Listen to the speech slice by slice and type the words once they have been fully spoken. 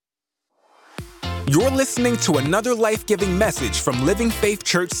You're listening to another life-giving message from Living Faith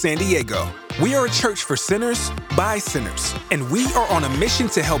Church San Diego. We are a church for sinners, by sinners, and we are on a mission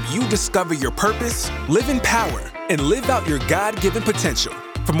to help you discover your purpose, live in power, and live out your God-given potential.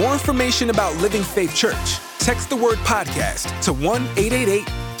 For more information about Living Faith Church, text the word podcast to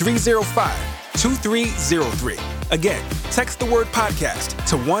 1-888-305-2303. Again, text the word podcast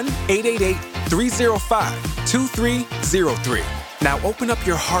to 1-888-305-2303. Now open up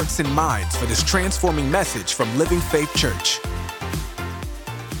your hearts and minds for this transforming message from Living Faith Church.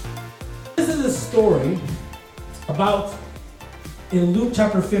 This is a story about, in Luke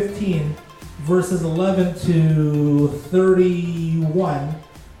chapter 15, verses 11 to 31,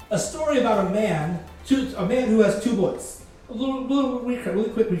 a story about a man who has two boys. A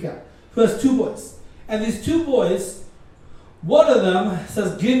really quick recap. Who has two boys. And these two boys, one of them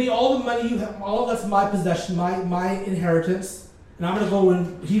says, give me all the money you have, all that's my possession, my inheritance. And I'm going to go,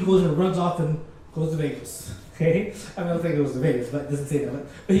 and he goes and runs off and goes to Vegas. Okay? I don't think it goes to Vegas, but it doesn't say that.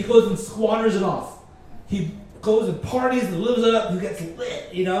 But he goes and squanders it off. He goes and parties and lives it up. He gets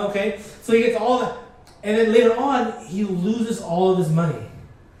lit, okay? So he gets all that. And then later on, he loses all of his money.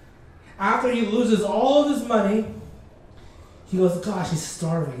 After he loses all of his money, he goes, gosh, he's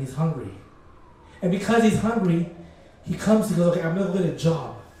starving. He's hungry. And because he's hungry, he goes, okay, I'm going to go get a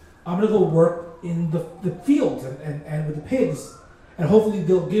job. I'm going to go work in the fields and with the pigs. And hopefully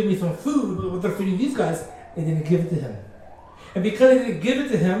they'll give me some food, but what they're feeding these guys, they didn't give it to him. And because they didn't give it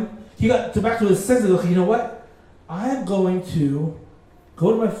to him, he got back to his senses. Okay, you know what? I'm going to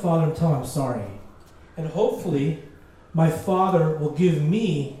go to my father and tell him I'm sorry. And hopefully my father will give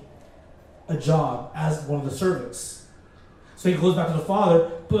me a job as one of the servants. So he goes back to the father,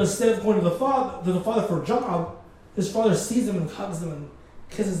 but instead of going to the father for a job, his father sees him and hugs him and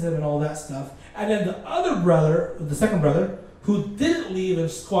kisses him and all that stuff. And then the other brother, the second brother, who didn't leave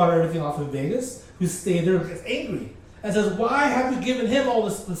and squander everything off in Vegas, who stayed there, gets angry and says, why have you given him all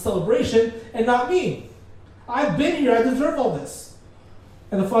this celebration and not me? I've been here, I deserve all this.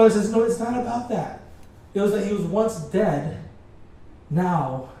 And the father says, no, it's not about that. It was that he was once dead,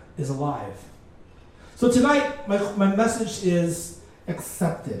 now is alive. So tonight, my message is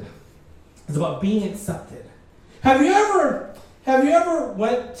accepted. It's about being accepted. Have you ever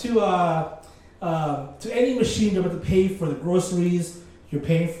went to any machine you're about to pay for the groceries, you're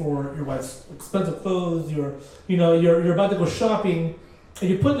paying for your wife's expensive clothes, you're about to go shopping, and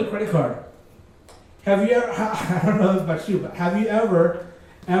you put in the credit card. Have you ever, I don't know about you, but have you ever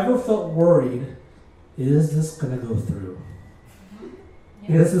felt worried, is this going to go through?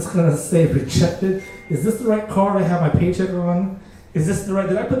 Yeah. Is this going to say rejected? Is this the right card I have my paycheck on? Is this the right,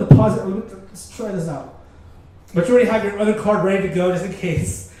 did I put the deposit? Let's try this out. But you already have your other card ready to go just in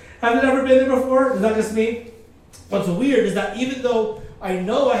case. Have you ever been there before? Is that just me? What's weird is that even though I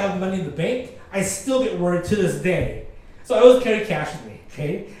know I have money in the bank, I still get worried to this day. So I always carry cash with me,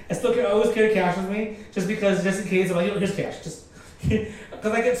 okay? I always carry cash with me just in case. I'm like, here's cash. Just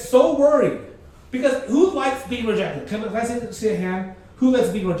because I get so worried. Because who likes being rejected? Can I see a hand? Who likes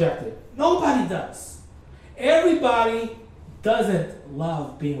being rejected? Nobody does. Everybody doesn't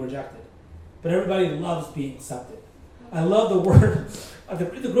love being rejected. But everybody loves being accepted. I love the word. At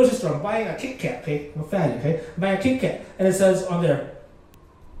the grocery store, I'm buying a Kit Kat, okay? I'm a fatty, okay? I'm buying a Kit Kat, and it says on there,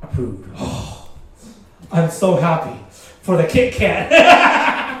 approved. Oh, I'm so happy for the Kit Kat.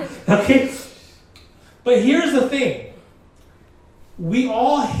 Okay? But here's the thing. We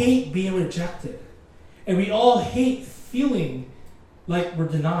all hate being rejected. And we all hate feeling like we're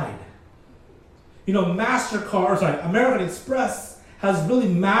denied. American Express has really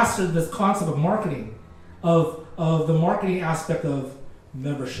mastered this concept of marketing, of the marketing aspect of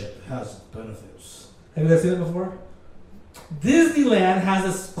membership has benefits. Have you guys seen that before? Disneyland has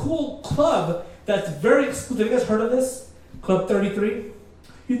this cool club that's very exclusive. Have you guys heard of this? Club 33?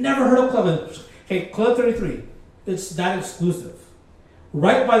 You've never heard of Club 33. It's that exclusive.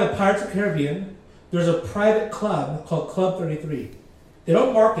 Right by the Pirates of the Caribbean, there's a private club called Club 33. They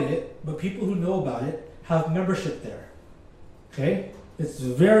don't market it, but people who know about it have membership there. Okay? It's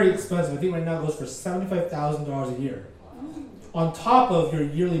very expensive. I think right now it goes for $75,000 a year. On top of your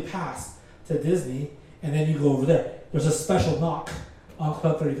yearly pass to Disney, and then you go over there. There's a special knock on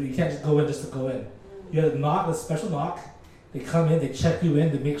Club 33. You can't just go in just to go in. You have a special knock. They come in, they check you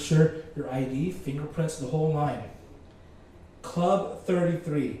in to make sure your ID, fingerprints, the whole nine. Club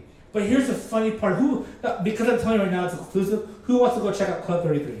 33. But here's the funny part. Because I'm telling you right now it's exclusive, who wants to go check out Club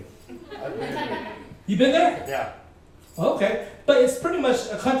 33? I've been there. You been there? Yeah. Okay. But it's pretty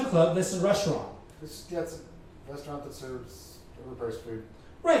much a country club. This is a restaurant. It's a restaurant that serves overpriced food.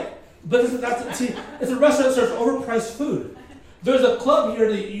 Right. But it's a restaurant that serves overpriced food. There's a club here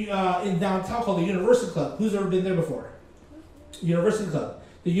in downtown called the University Club. Who's ever been there before? University Club.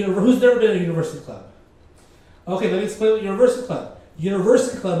 Who's never been in a University Club? Okay, let me explain what University Club.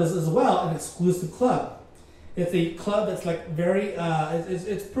 University Club is as well an exclusive club. It's a club that's like very,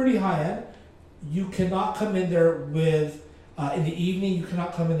 it's pretty high end. You cannot come in there with, in the evening, you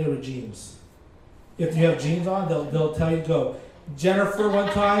cannot come in there with jeans. If you have jeans on, they'll tell you to go. Jennifer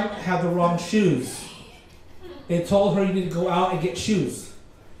one time had the wrong shoes. They told her you need to go out and get shoes.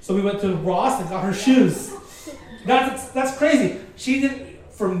 So we went to Ross and got her shoes. That's crazy. She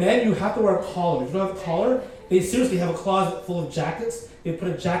didn't, for men, you have to wear a collar. If you don't have a collar, they seriously have a closet full of jackets. They put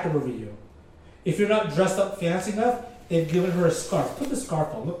a jacket over you. If you're not dressed up fancy enough, they've given her a scarf. Put the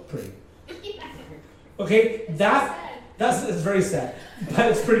scarf on, look pretty. Okay, that's it's very sad,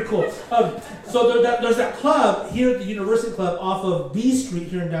 but it's pretty cool. So there's that club here at the University Club off of B Street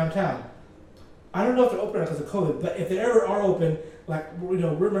here in downtown. I don't know if they're open because of COVID, but if they ever are open, like, you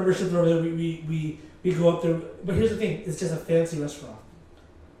know, we're memberships over there, we go up there. But here's the thing, it's just a fancy restaurant.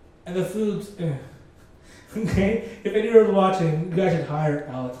 And the food's, okay? If anyone's watching, you guys should hire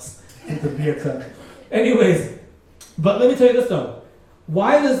Alex with the beer cup. Anyways, but let me tell you this though.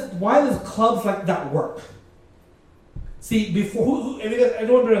 Why does clubs like that work? See, before,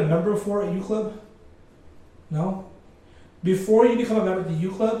 anyone been a member before at U Club? No? Before you become a member at the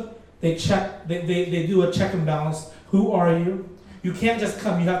U Club, they do a check and balance. Who are you? You can't just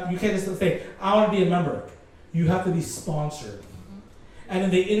come. You can't just say, I want to be a member. You have to be sponsored. And then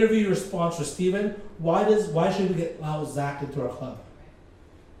they interview your sponsor, Stephen. Why should we allow Zach into our club?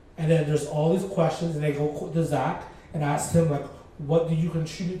 And then there's all these questions, and they go to Zach and ask him, like, what do you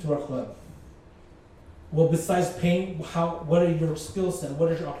contribute to our club? Well, besides paying, what are your skill set?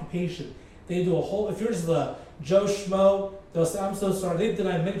 What is your occupation? They do a whole, if you're just the Joe Schmo, they'll say, I'm so sorry. They've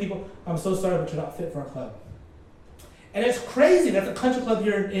denied many people, I'm so sorry, but you're not fit for our club. And it's crazy. That's a country club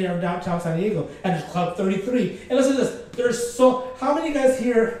here in downtown San Diego. And there's Club 33. And listen to this. How many guys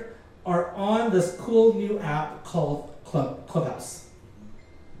here are on this cool new app called Clubhouse?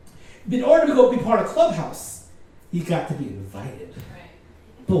 In order to go be part of Clubhouse, you got to be invited.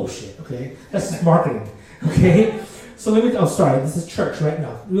 Right. Bullshit, okay? That's just marketing, okay? So this is church right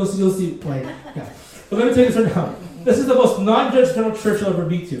now. You'll see, like, yeah. But let me tell you this right now. This is the most non-judgmental church you'll ever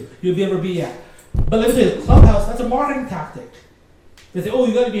be at. But let me tell you, Clubhouse, that's a marketing tactic. They say, oh,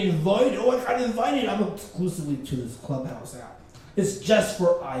 you got to be invited. Oh, I got invited. I'm exclusively to this Clubhouse app. It's just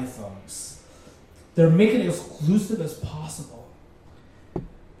for iPhones. They're making it exclusive as possible.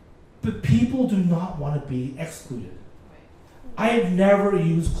 But people do not want to be excluded. I have never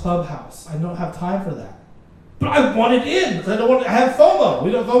used Clubhouse. I don't have time for that. But I want it in because I have FOMO.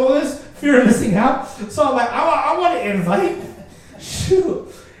 We don't FOMO this? Fear of missing out. So I'm like, I want to invite.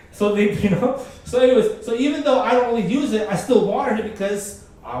 Shoot. So so even though I don't really use it, I still wanted it because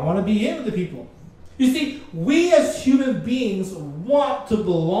I want to be in with the people. You see, we as human beings want to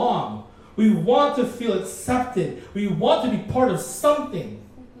belong. We want to feel accepted. We want to be part of something.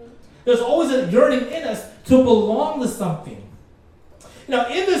 There's always a yearning in us to belong to something. Now,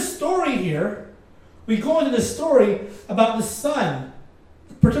 in this story here, we go into the story about the son,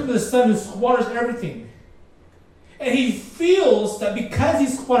 particularly the son who squanders everything. And he feels that because he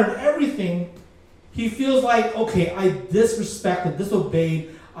squandered everything, he feels like, okay, I disrespected,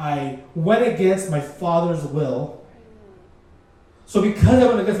 disobeyed, I went against my father's will. So because I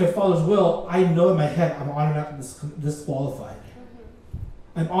went against my father's will, I know in my head I'm automatically disqualified.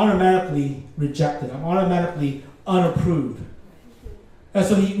 I'm automatically rejected. I'm automatically unapproved. And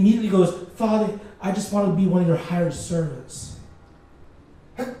so he immediately goes, Father, I just want to be one of your hired servants.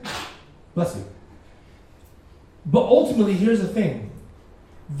 Bless you. But ultimately, here's the thing.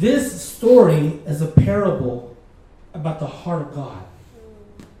 This story is a parable about the heart of God.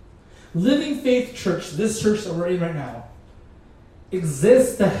 Living Faith Church, this church that we're in right now,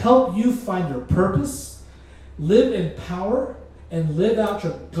 exists to help you find your purpose, live in power, and live out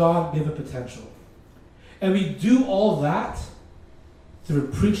your God-given potential. And we do all that through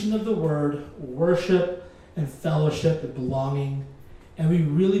preaching of the word, worship, and fellowship, and belonging. And we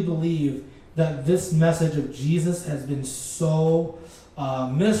really believe that this message of Jesus has been so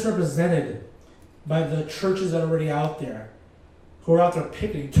misrepresented by the churches that are already out there, who are out there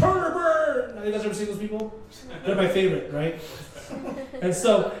picketing, turn or burn. Have you guys ever seen those people? They're my favorite, right? And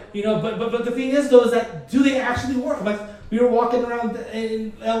so, but the thing is, though, is that do they actually work? Like, we were walking around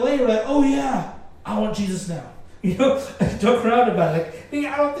in LA, we're like, oh yeah, I want Jesus now. Joke around about it. Like,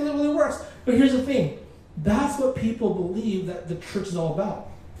 I don't think it really works. But here's the thing. That's what people believe that the church is all about.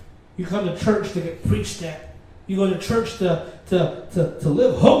 You come to church to get preached at. You go to church to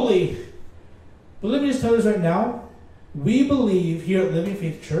live holy. But let me just tell you this right now. We believe here at Living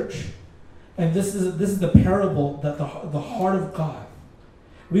Faith Church, and this is the parable that the heart of God.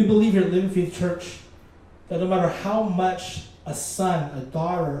 We believe here at Living Faith Church that no matter how much a son, a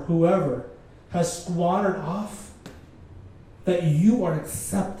daughter, whoever has squandered off, that you are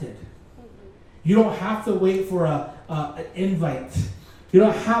accepted. You don't have to wait for an invite. You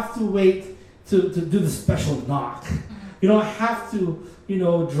don't have to wait to do the special knock. You don't have to,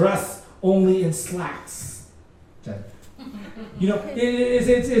 dress only in slacks. Okay.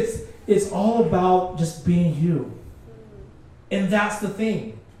 It's all about just being you. And that's the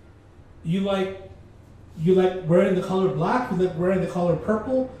thing. You like wearing the color black, you like wearing the color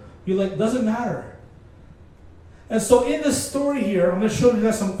purple, doesn't matter. And so in this story here, I'm going to show you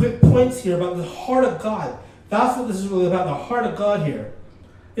guys some quick points here about the heart of God. That's what this is really about, the heart of God here.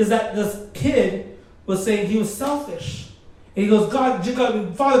 Is that this kid was saying he was selfish. And he goes, God,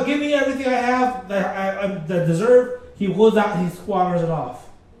 Father, give me everything I have that I deserve. He goes out and he squanders it off.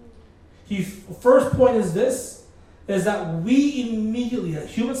 First point is this, is that we immediately,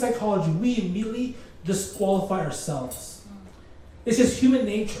 human psychology, we immediately disqualify ourselves. It's just human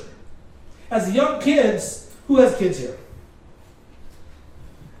nature. As young kids, who has kids here?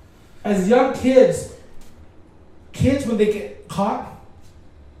 As young kids when they get caught,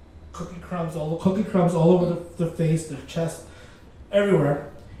 cookie crumbs all over their face, their chest, everywhere.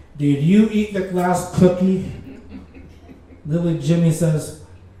 Did you eat the last cookie? Little Jimmy says,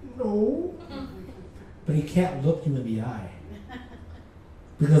 no. But he can't look you in the eye.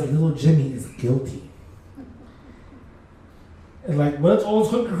 Because little Jimmy is guilty. And what's all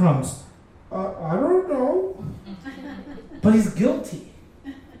those cookie crumbs? I don't know. But he's guilty.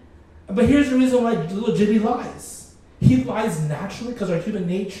 But here's the reason why little Jimmy lies. He lies naturally because our human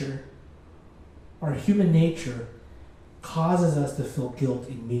nature causes us to feel guilt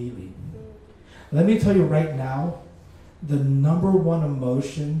immediately. Let me tell you right now, the number one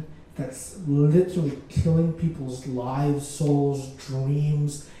emotion that's literally killing people's lives, souls,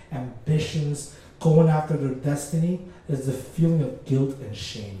 dreams, ambitions, going after their destiny is the feeling of guilt and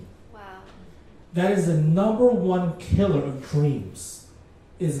shame. Wow. That is the number one killer of dreams,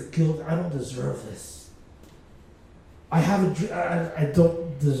 is guilt. I don't deserve this. I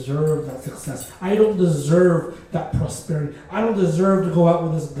don't deserve that success. I don't deserve that prosperity. I don't deserve to go out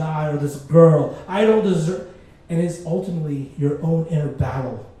with this guy or this girl. I don't deserve. And it's ultimately your own inner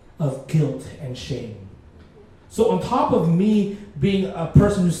battle of guilt and shame. So on top of me being a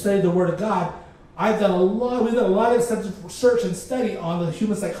person who studied the Word of God, we've done a lot of extensive research and study on the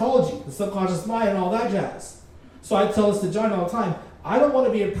human psychology, the subconscious mind, and all that jazz. So I tell this to John all the time, I don't want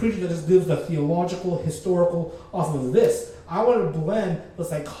to be a preacher that just gives the theological, historical off of this. I want to blend the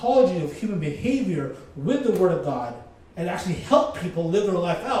psychology of human behavior with the Word of God and actually help people live their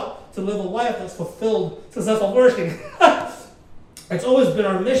life out to live a life that's fulfilled, successful, flourishing. It's always been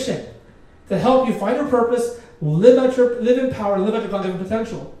our mission to help you find your purpose, live in power, live out your God-given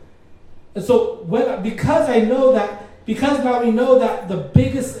potential. And so because now we know that the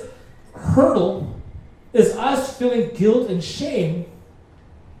biggest hurdle is us feeling guilt and shame,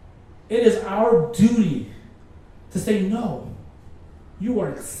 it is our duty to say, no, you are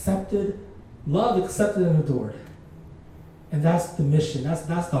accepted, loved, accepted, and adored. And that's the mission. That's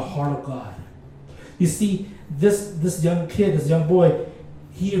the heart of God. You see, this young kid, this young boy,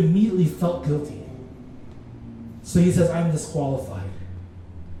 he immediately felt guilty. So he says, I'm disqualified.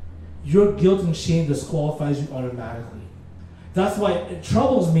 Your guilt and shame disqualifies you automatically. That's why it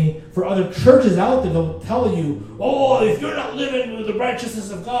troubles me for other churches out there that will tell you, oh, if you're not living with the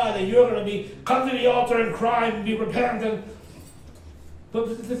righteousness of God, then you're going to come to the altar and cry and be repentant.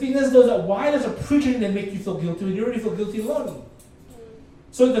 But the thing is, though, that why does a preacher need to make you feel guilty when you already feel guilty alone?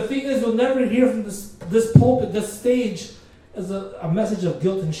 So the thing is, you'll never hear from this pulpit, this stage, as a message of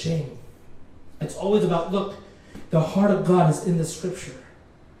guilt and shame. It's always about, look, the heart of God is in the scripture.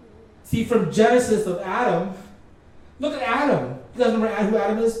 See, from Genesis of Adam, look at Adam. You guys remember who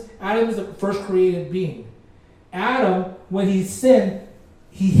Adam is? Adam is the first created being. Adam, when he sinned,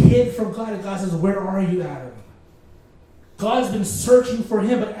 he hid from God, and God says, where are you, Adam? God's been searching for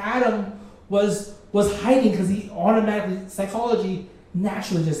him, but Adam was hiding because he automatically, psychology,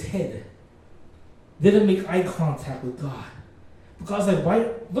 naturally just hid. Didn't make eye contact with God. God's like, why?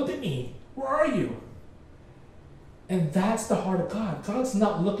 Look at me. Where are you? And that's the heart of God. God's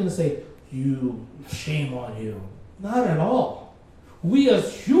not looking to say, you, shame on you. Not at all. We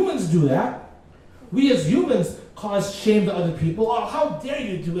as humans do that. We as humans cause shame to other people. Oh, how dare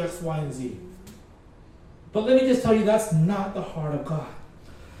you do X, Y, and Z? But let me just tell you, that's not the heart of God.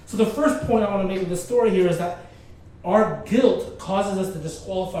 So the first point I want to make in this story here is that our guilt causes us to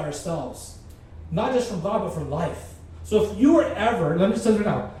disqualify ourselves. Not just from God, but from life. So if you were ever, let me just tell you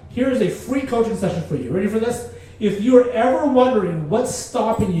now, here's a free coaching session for you. Ready for this? If you are ever wondering what's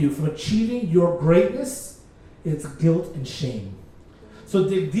stopping you from achieving your greatness, it's guilt and shame. So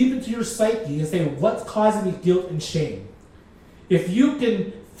dig deep into your psyche and say, what's causing me guilt and shame? If you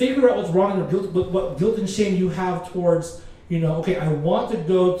can figure out what's wrong in your guilt, what guilt and shame you have towards, okay, I want to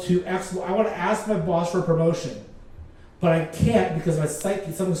go to X, I want to ask my boss for a promotion, but I can't because my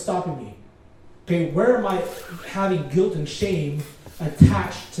psyche, something's stopping me. Okay, where am I having guilt and shame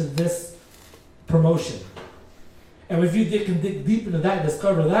attached to this promotion? And if you can dig deep into that and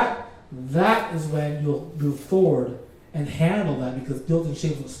discover that, that is when you'll move forward and handle that, because guilt and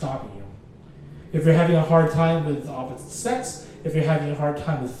shame is what's stopping you. If you're having a hard time with the opposite sex, if you're having a hard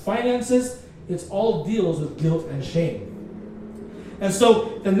time with finances, it's all deals with guilt and shame. And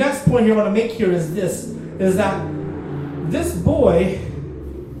so the next point here I want to make here is this, is that this boy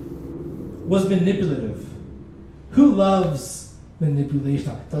was manipulative. Who loves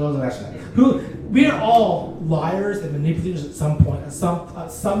manipulation? We are all liars and manipulators at some point, at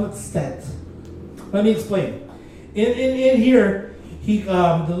some extent. Let me explain. In here,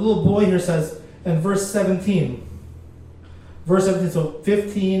 the little boy here says in verse 17. Verse 17, so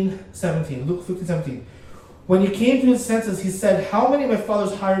 15, 17. Luke 15, 17. When he came to his senses, he said, how many of my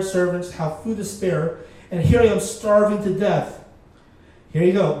father's hired servants have food to spare, and here I am starving to death? Here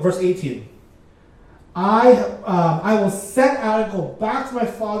you go, verse 18. I will set out and go back to my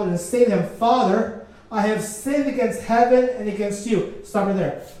father and say to him, Father, I have sinned against heaven and against you. Stop right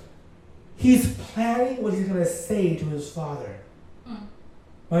there. He's planning what he's going to say to his father.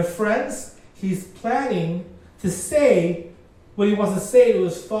 My friends, he's planning to say what he wants to say to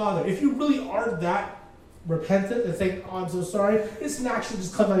his father. If you really are that repentant and saying, oh, I'm so sorry, it's naturally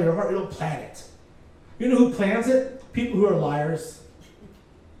just comes out of your heart. You don't plan it. You know who plans it? People who are liars.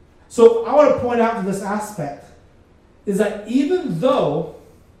 So I want to point out to this aspect is that even though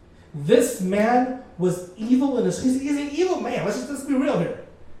this man was evil in his, he's an evil man. Let's be real here.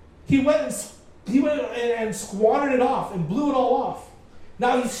 He went and squandered it off and blew it all off.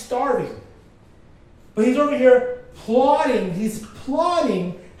 Now he's starving. But he's over here plotting. He's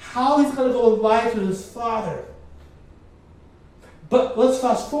plotting how he's going to go lie to his father. But let's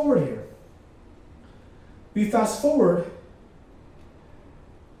fast forward here. We fast forward.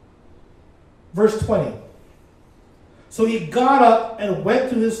 Verse 20. So he got up and went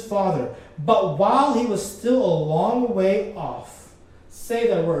to his father. But while he was still a long way off, say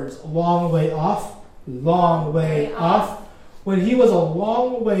the words, long way off, long way off. When he was a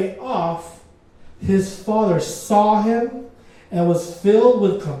long way off, his father saw him and was filled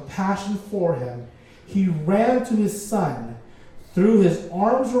with compassion for him. He ran to his son, threw his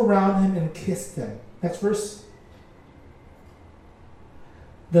arms around him, and kissed him. Next verse.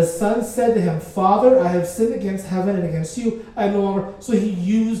 The son said to him, Father, I have sinned against heaven and against you. I am no longer. So he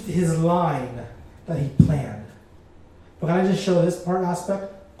used his line that he planned. But can I just show this part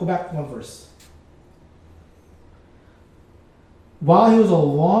aspect? Go back one verse. While he was a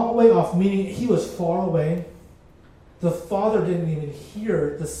long way off, meaning he was far away, the father didn't even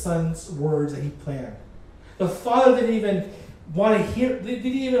hear the son's words that he planned. The father didn't even want to hear, didn't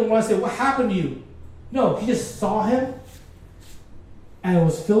even want to say, what happened to you? No, he just saw him and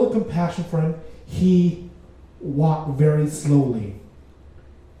was filled with compassion for him. He walked very slowly.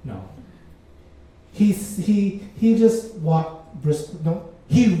 No. He just walked briskly. No.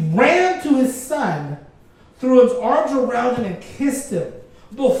 He ran to his son, threw his arms around him, and kissed him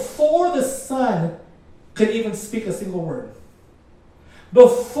before the son could even speak a single word.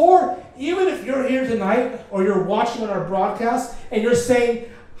 Before, even if you're here tonight or you're watching on our broadcast and you're saying,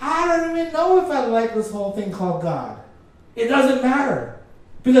 I don't even know if I like this whole thing called God. It doesn't matter.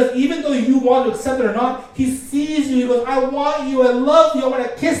 Because even though you want to accept it or not, he sees you. He goes, I want you. I love you. I want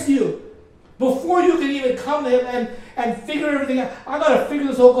to kiss you. Before you can even come to him and figure everything out. I got to figure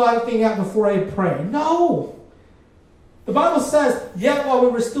this whole God thing out before I pray. No. The Bible says, yet while we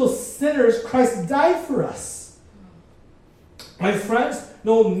were still sinners, Christ died for us. My friends,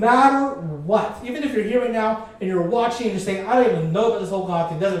 no matter what, even if you're here right now and you're watching and you're saying, I don't even know about this whole God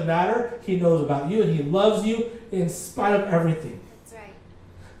thing, it doesn't matter. He knows about you and he loves you in spite of everything. That's right.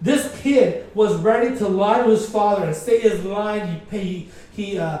 This kid was ready to lie to his father and say his line he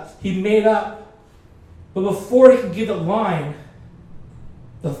made up. But before he could give the line,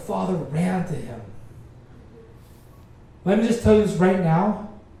 the father ran to him. Let me just tell you this right now,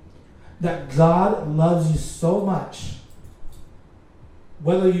 that God loves you so much.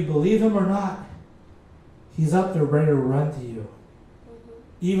 Whether you believe him or not, he's up there ready to run to you.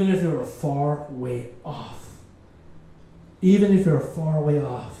 Even if you're a far way off. Even if you're a far way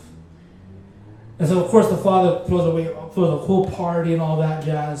off. And so, of course, the father throws a whole party and all that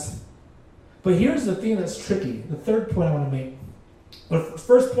jazz. But here's the thing that's tricky. The third point I want to make. The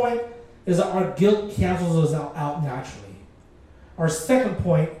first point is that our guilt cancels us out naturally. Our second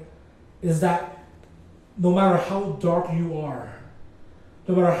point is that no matter how dark you are,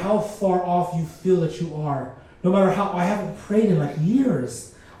 no matter how far off you feel that you are, no matter how, I haven't prayed in like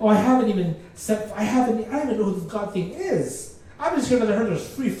years. Oh, I don't even know who this God thing is. I'm just here because I heard there's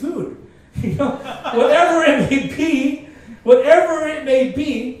free food. You know, whatever it may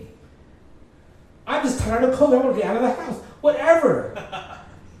be, I'm just tired of COVID. I want to get out of the house. Whatever.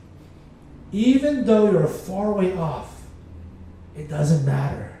 Even though you're far way off, it doesn't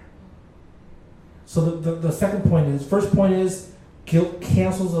matter. So the second point is, first point is, guilt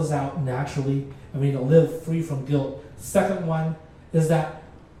cancels us out naturally. I mean, to live free from guilt. Second one is that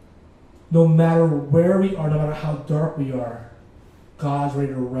no matter where we are, no matter how dark we are, God's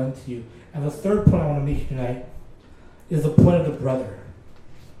ready to run to you. And the third point I want to make tonight is the point of the brother.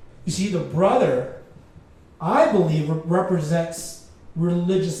 You see, the brother, I believe, represents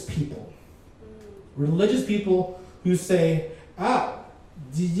religious people. Religious people who say,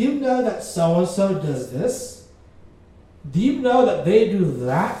 do you know that so-and-so does this? Do you know that they do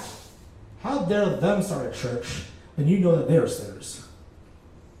that? How dare them start a church when you know that they're sinners?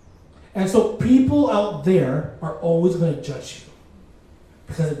 And so people out there are always going to judge you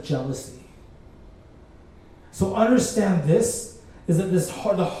because of jealousy. So understand this, is that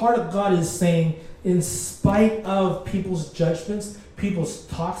the heart of God is saying, in spite of people's judgments, people's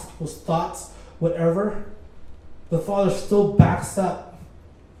talks, people's thoughts, whatever, the Father still backs up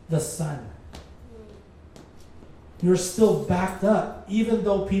the Son. You're still backed up, even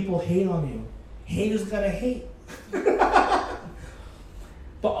though people hate on you. Haters gotta hate.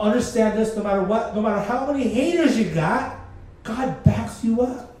 But understand this, no matter what, no matter how many haters you got, God backs you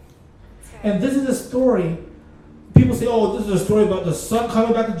up. And this is a story. People say, oh, this is a story about the son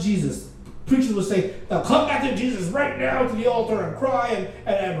coming back to Jesus. Preachers will say, now come back to Jesus right now to the altar and cry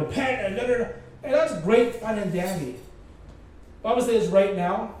and repent and da-da-da. And that's great, fun and dandy. What I would say is right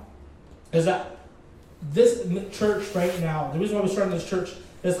now, is that this church right now, the reason why we're starting this church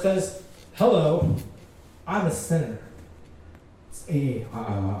is because, hello, I'm a sinner. Hey,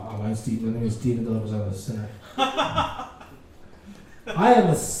 I'm Steve. My name is Stephen Delivers. I'm a sinner. I am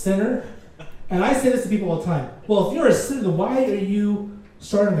a sinner. And I say this to people all the time. Well, if you're a sinner, why are you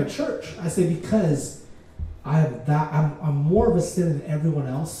starting a church? I say because I'm more of a sinner than everyone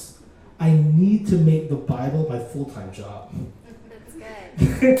else. I need to make the Bible my full-time job.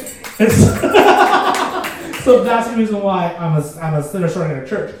 That's good. So that's the reason why I'm a sinner starting a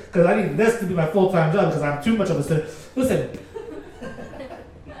church. Because I need this to be my full-time job because I'm too much of a sinner. Listen,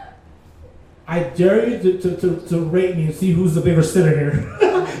 I dare you to rate me and see who's the bigger sinner here.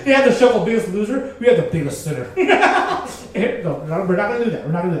 You have to show the biggest loser. We have the biggest sinner. No, we're not going to do that.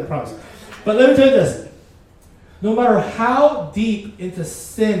 We're not going to do that, I promise. But let me tell you this. No matter how deep into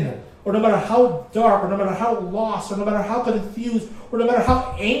sin, or no matter how dark, or no matter how lost, or no matter how confused, or no matter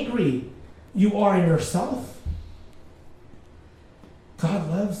how angry you are in yourself, God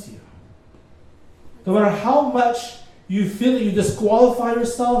loves you. No matter how much you feel that you disqualify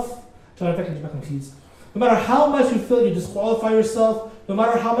yourself, John, if I can get back on keys. No matter how much you feel you disqualify yourself, no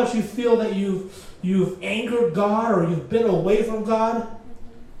matter how much you feel that you've angered God or you've been away from God,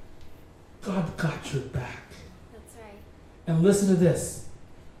 God got your back. That's right. And listen to this.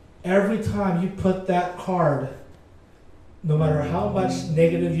 Every time you put that card, no matter how much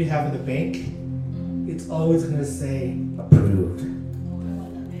negative you have in the bank, it's always going to say approved.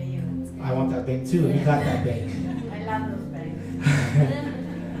 I want that bank too, and you got that bank. I love those banks.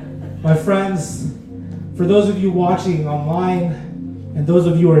 My friends, for those of you watching online and those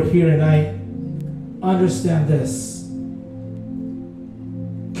of you who are here tonight, understand this.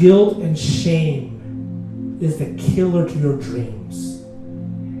 Guilt and shame is the killer to your dreams.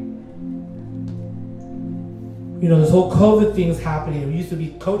 You know, this whole COVID thing is happening. We used to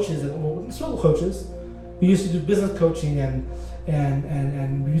be coaches, and still coaches. We used to do business coaching, and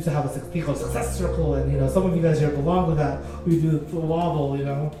we used to have a thing called Success Circle, and you know, some of you guys here belong to that. We do the wobble, you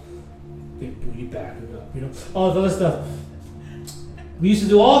know, big booty back, you know, all this other stuff. We used to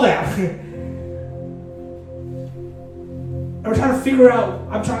do all that. I'm trying to figure out.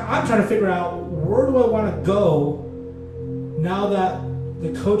 I'm trying to figure out, where do I want to go now that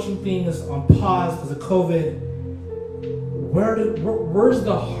the coaching thing is on pause because of COVID. Where's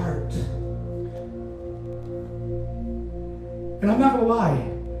the heart? And I'm not gonna lie,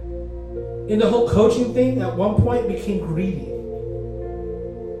 in the whole coaching thing, at one point became greedy.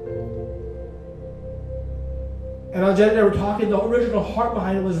 And Jen and I were talking, the original heart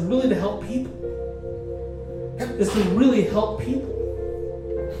behind it was really to help people. is to really help people.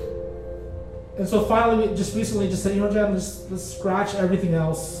 And so finally, we just recently just said, you know, Jen, let's scratch everything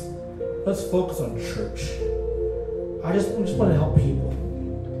else. Let's focus on church. I just want to help people.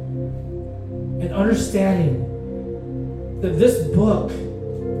 And understanding that this book,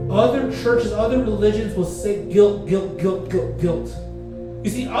 other churches, other religions will say guilt, guilt, guilt, guilt, guilt. You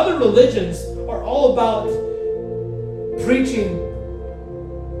see, other religions are all about preaching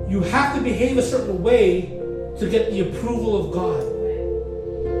you have to behave a certain way to get the approval of God.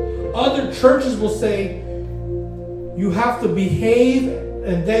 Other churches will say you have to behave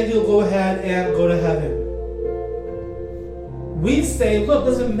and then you'll go ahead and go to heaven. We say, look,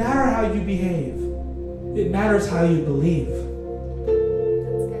 it doesn't matter how you behave. It matters how you believe.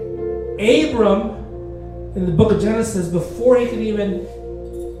 Abram, in the book of Genesis, before he can even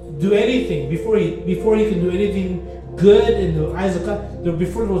do anything, before he can do anything good in the eyes of God,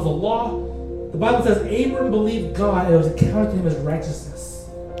 before there was a law, the Bible says Abram believed God and it was accounted to him as righteousness.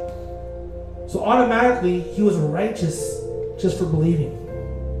 So automatically, he was righteous just for believing.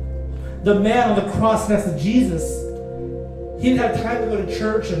 The man on the cross next to Jesus, he didn't have time to go to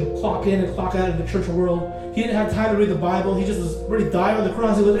church and clock in and clock out in the church world. He didn't have time to read the Bible. He just was ready to die on the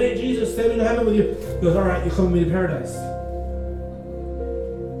cross. He goes, hey, Jesus, send me to heaven with you. He goes, all right, you come with me to paradise.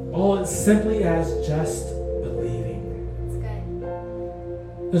 Oh, it's simply as just believing. That's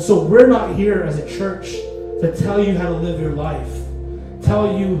good. And so we're not here as a church to tell you how to live your life,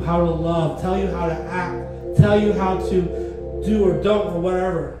 tell you how to love, tell you how to act, tell you how to do or don't or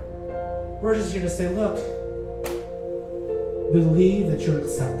whatever. We're just here to say, look, believe that you're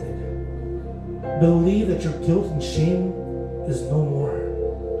accepted. Believe that your guilt and shame is no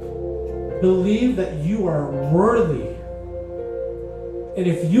more. Believe that you are worthy. And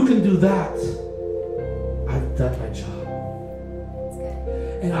if you can do that, I've done my job.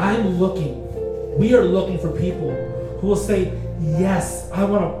 And we are looking for people who will say, yes, I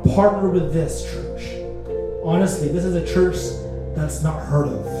want to partner with this church. Honestly, this is a church that's not heard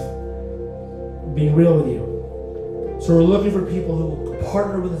of. Being real with you. So we're looking for people who will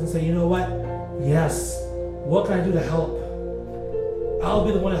partner with us and say, you know what? Yes, what can I do to help? I'll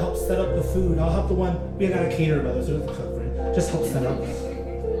be the one to help set up the food. I'll help the one, we got a caterer, by the way, so just help set up.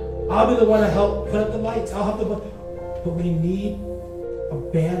 I'll be the one to help put up the lights. I'll help the one. But we need a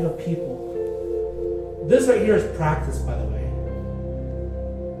band of people. This right here is practice, by the way.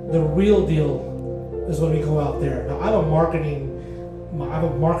 The real deal is when we go out there. Now, I have a marketing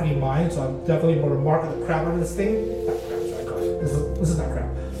mind, so I'm definitely going to market the crap out of this thing. This is not crap.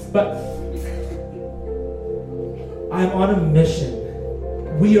 But I'm on a mission.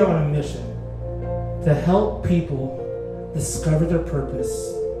 We are on a mission to help people discover their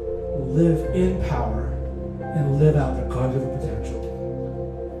purpose, live in power, and live out their God-given potential.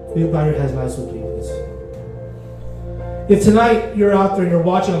 Will you bow your heads and eyes with me, please? If tonight you're out there and you're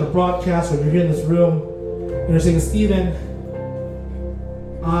watching on the broadcast or you're here in this room and you're saying, Stephen,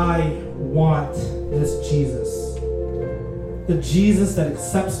 I want this Jesus. The Jesus that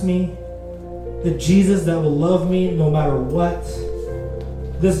accepts me. The Jesus that will love me no matter what.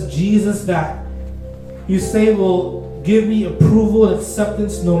 This Jesus that you say will give me approval and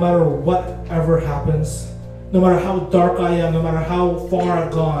acceptance no matter whatever happens. No matter how dark I am, no matter how far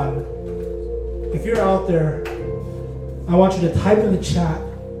I've gone. If you're out there, I want you to type in the chat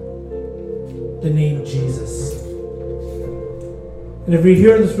the name Jesus. And if you're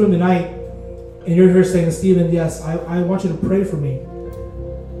here in this room tonight, and you're here saying, Stephen, yes, I want you to pray for me.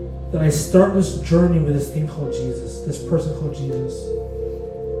 That I start this journey with this thing called Jesus, this person called Jesus.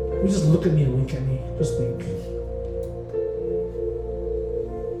 Will you just look at me and wink at me? Just wink.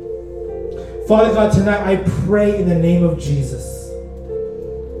 Father God, tonight I pray in the name of Jesus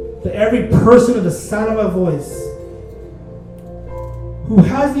that every person with the sound of my voice who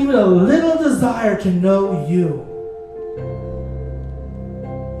has even a little desire to know you,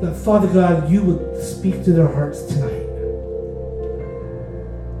 that Father God, you would speak to their hearts tonight.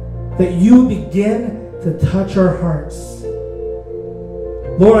 That you begin to touch our hearts.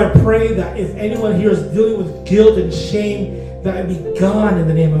 Lord, I pray that if anyone here is dealing with guilt and shame, that it be gone in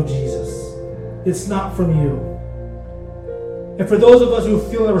the name of Jesus. It's not from you. And for those of us who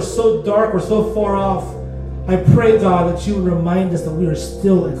feel that we're so dark, we're so far off, I pray, God, that you would remind us that we are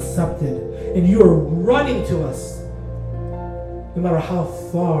still accepted and you are running to us no matter how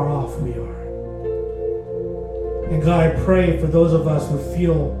far off we are. And God, I pray for those of us who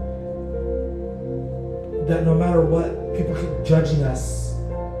feel that no matter what, people keep judging us.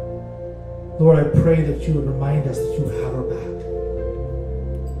 Lord, I pray that you would remind us that you have our back.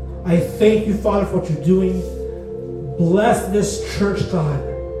 I thank you, Father, for what you're doing. Bless this church, God,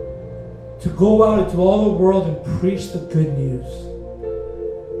 to go out into all the world and preach the good news.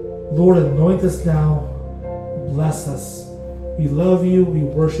 Lord, anoint us now. Bless us. We love you. We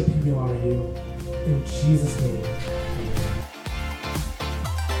worship you. We honor you. In Jesus' name.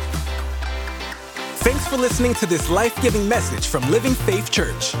 Thanks for listening to this life-giving message from Living Faith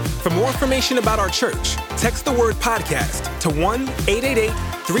Church. For more information about our church, text the word podcast to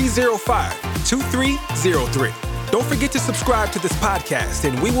 1-888-305-2303. Don't forget to subscribe to this podcast,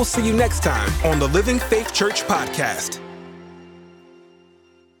 and we will see you next time on the Living Faith Church podcast.